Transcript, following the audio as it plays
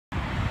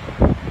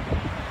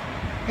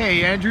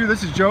Hey Andrew,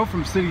 this is Joe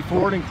from City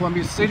Ford in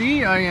Columbia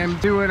City. I am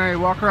doing a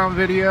walk around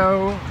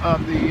video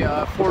of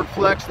the Ford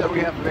Flex that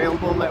we have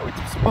available that we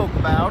spoke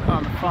about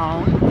on the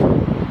phone.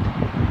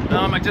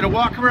 I did a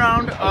walk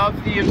around of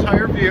the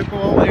entire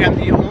vehicle, and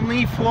the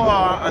only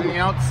flaw on the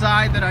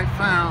outside that I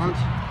found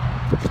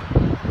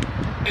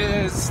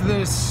is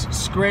this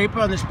scrape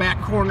on this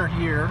back corner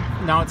here.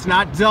 Now it's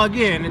not dug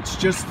in,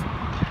 it's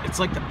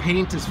like the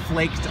paint is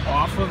flaked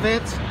off of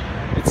it.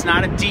 It's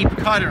not a deep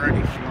cut or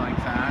anything like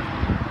that.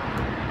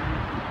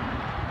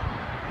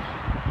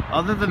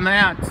 Other than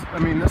that, I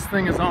mean, this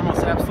thing is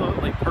almost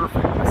absolutely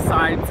perfect.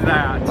 Besides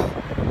that,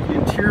 the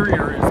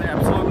interior is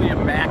absolutely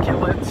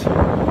immaculate.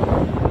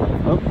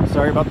 Oh,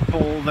 sorry about the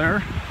pole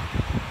there.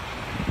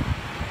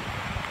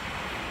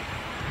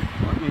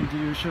 Let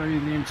me show you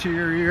the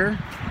interior.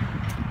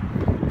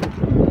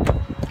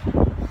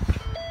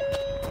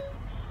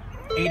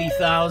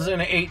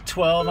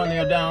 80,812 on the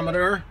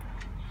odometer.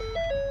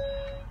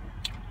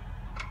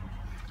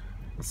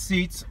 The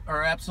seats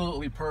are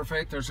absolutely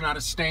perfect. There's not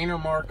a stain or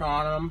mark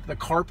on them. The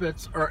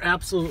carpets are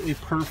absolutely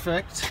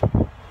perfect.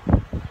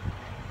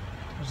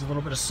 There's a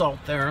little bit of salt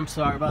there. I'm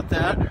sorry about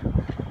that.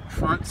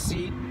 Front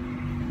seat,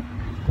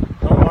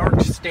 no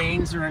marks,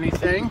 stains, or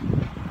anything.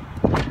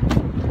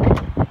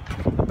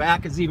 The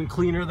back is even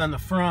cleaner than the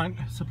front,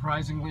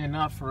 surprisingly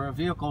enough. For a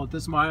vehicle with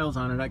this miles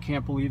on it, I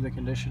can't believe the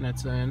condition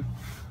it's in.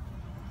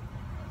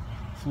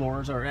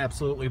 Floors are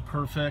absolutely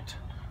perfect.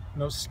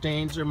 No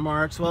stains or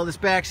marks. Well, this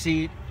back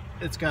seat,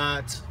 it's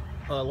got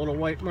a little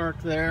white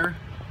mark there.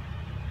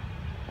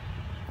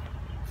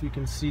 If you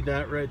can see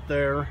that right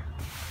there.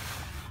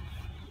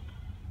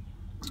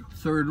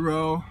 Third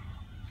row,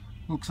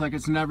 looks like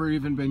it's never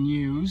even been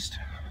used.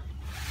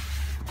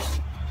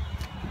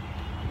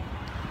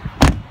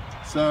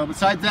 So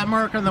besides that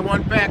mark on the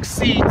one back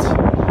seat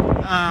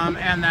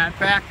and that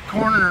back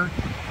corner,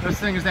 this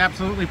thing is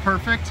absolutely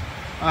perfect.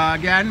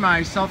 Again,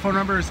 my cell phone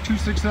number is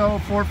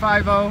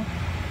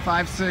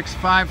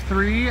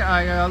 260-450-5653.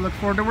 I look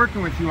forward to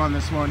working with you on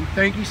this one.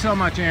 Thank you so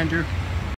much, Andrew.